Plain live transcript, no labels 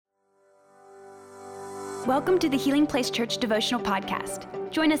Welcome to the Healing Place Church Devotional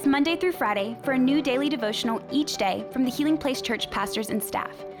Podcast. Join us Monday through Friday for a new daily devotional each day from the Healing Place Church pastors and staff.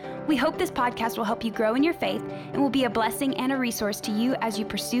 We hope this podcast will help you grow in your faith and will be a blessing and a resource to you as you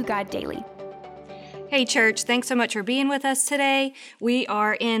pursue God daily. Hey church, thanks so much for being with us today. We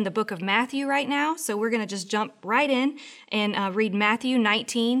are in the book of Matthew right now, so we're going to just jump right in and read Matthew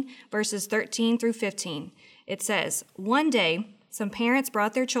 19, verses 13 through 15. It says, "One day, some parents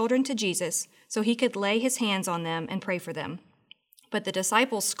brought their children to Jesus so he could lay his hands on them and pray for them. But the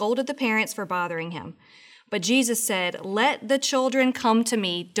disciples scolded the parents for bothering him. But Jesus said, 'Let the children come to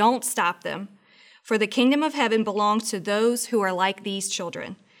me, don't stop them. For the kingdom of heaven belongs to those who are like these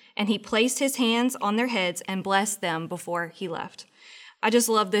children.' And he placed his hands on their heads and blessed them before he left." I just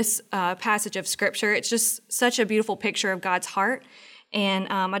love this passage of scripture. It's just such a beautiful picture of God's heart. And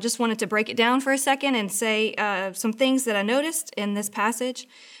I just wanted to break it down for a second and say some things that I noticed in this passage.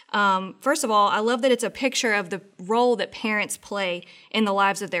 First of all, I love that it's a picture of the role that parents play in the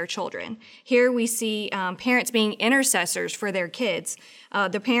lives of their children. Here we see parents being intercessors for their kids.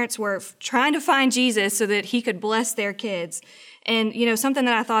 The parents were trying to find Jesus so that he could bless their kids. And, something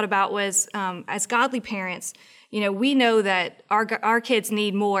that I thought about was as godly parents, we know that our kids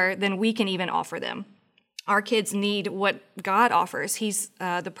need more than we can even offer them. Our kids need what God offers. He's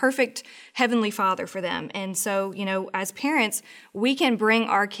the perfect heavenly Father for them. And so, as parents, we can bring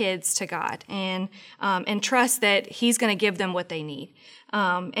our kids to God and trust that He's going to give them what they need.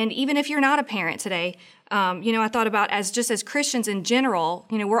 And even if you're not a parent today, I thought about as Christians in general,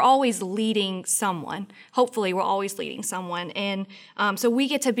 we're always leading someone. Hopefully, we're always leading someone. And so we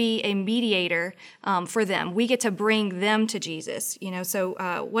get to be a mediator for them. We get to bring them to Jesus,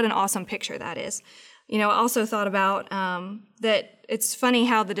 so what an awesome picture that is. I also thought about that it's funny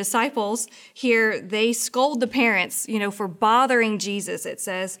how the disciples here, they scold the parents, for bothering Jesus, it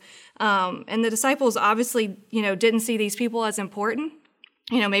says. And the disciples obviously, didn't see these people as important.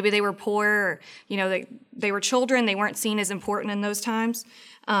 Maybe they were poor, or, they were children. They weren't seen as important in those times.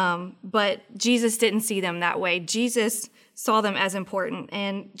 But Jesus didn't see them that way. Jesus saw them as important.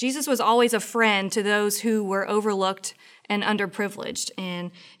 And Jesus was always a friend to those who were overlooked and underprivileged.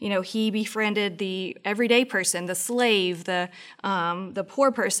 And, he befriended the everyday person, the slave, the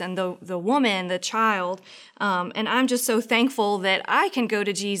poor person, the woman, the child. And I'm just so thankful that I can go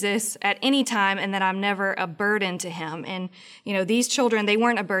to Jesus at any time and that I'm never a burden to him. And, these children, they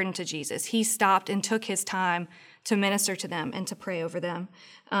weren't a burden to Jesus. He stopped and took his time to minister to them and to pray over them.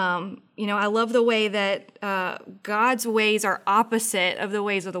 I love the way that God's ways are opposite of the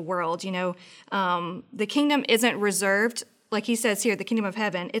ways of the world. The kingdom isn't reserved, like he says here, the kingdom of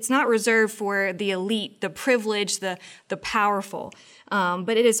heaven. It's not reserved for the elite, the privileged, the powerful,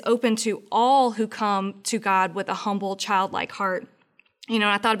 but it is open to all who come to God with a humble, childlike heart.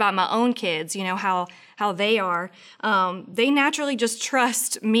 I thought about my own kids, how they are. They naturally just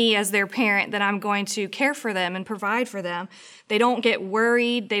trust me as their parent that I'm going to care for them and provide for them. They don't get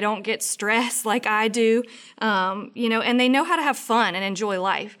worried. They don't get stressed like I do, and they know how to have fun and enjoy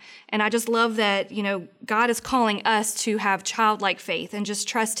life. And I just love that, God is calling us to have childlike faith and just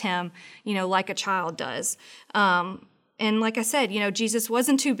trust him, like a child does. And like I said, Jesus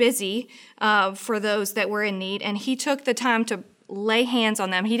wasn't too busy for those that were in need, and he took the time to lay hands on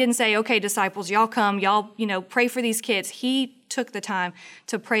them. He didn't say, "Okay, disciples, y'all come, y'all, pray for these kids." He took the time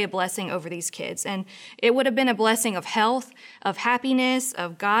to pray a blessing over these kids. And it would have been a blessing of health, of happiness,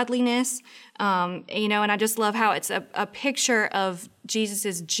 of godliness. And I just love how it's a picture of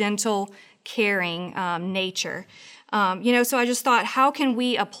Jesus's gentle, caring nature. So I just thought, how can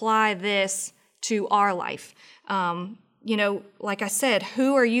we apply this to our life? Like I said,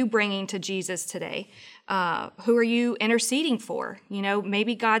 who are you bringing to Jesus today? Who are you interceding for?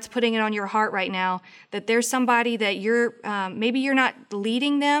 Maybe God's putting it on your heart right now that there's somebody that maybe you're not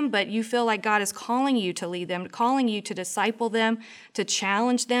leading them, but you feel like God is calling you to lead them, calling you to disciple them, to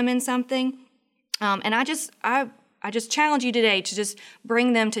challenge them in something. And I just challenge you today to just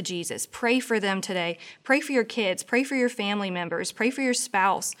bring them to Jesus. Pray for them today. Pray for your kids. Pray for your family members. Pray for your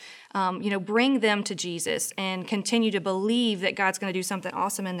spouse. Bring them to Jesus and continue to believe that God's going to do something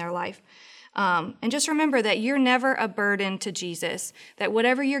awesome in their life. And just remember that you're never a burden to Jesus, that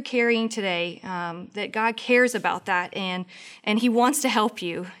whatever you're carrying today, that God cares about that and he wants to help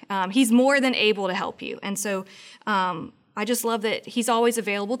you. He's more than able to help you. And so I just love that he's always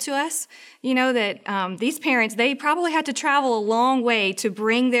available to us. That these parents, they probably had to travel a long way to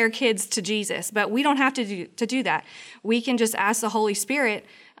bring their kids to Jesus, but we don't have to do that. We can just ask the Holy Spirit,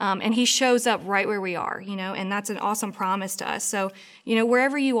 and he shows up right where we are, and that's an awesome promise to us. So,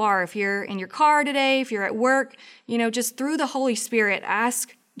 wherever you are, if you're in your car today, if you're at work, just through the Holy Spirit,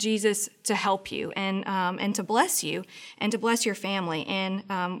 ask Jesus to help you and to bless you and to bless your family.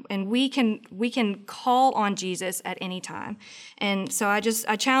 And we can call on Jesus at any time. And so I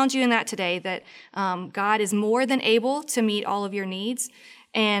challenge you in that today, that God is more than able to meet all of your needs.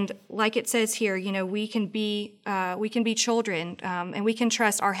 And like it says here, we can be children, and we can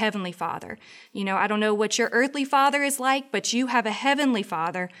trust our Heavenly Father. I don't know what your earthly father is like, but you have a Heavenly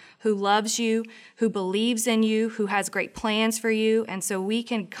Father who loves you, who believes in you, who has great plans for you. And so we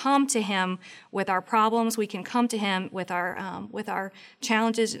can come to Him with our problems. We can come to Him with our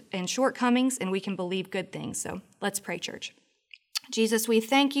challenges and shortcomings, and we can believe good things. So let's pray, church. Jesus, we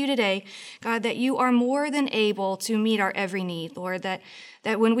thank you today, God, that you are more than able to meet our every need, Lord, that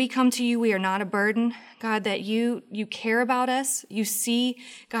when we come to you, we are not a burden, God, that you care about us. You see,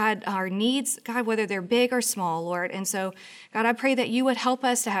 God, our needs, God, whether they're big or small, Lord. And so, God, I pray that you would help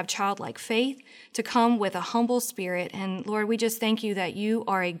us to have childlike faith, to come with a humble spirit. And Lord, we just thank you that you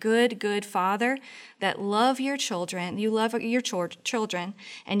are a good, good Father, that love your children. You love your children,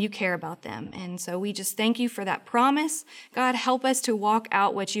 and you care about them. And so we just thank you for that promise. God, help us to walk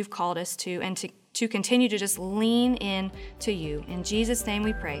out what you've called us to, and to continue to just lean in to you. In Jesus' name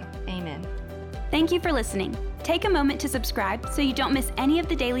we pray. Amen. Thank you for listening. Take a moment to subscribe so you don't miss any of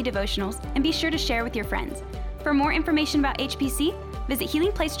the daily devotionals, and be sure to share with your friends. For more information about HPC, visit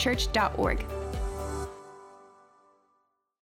healingplacechurch.org.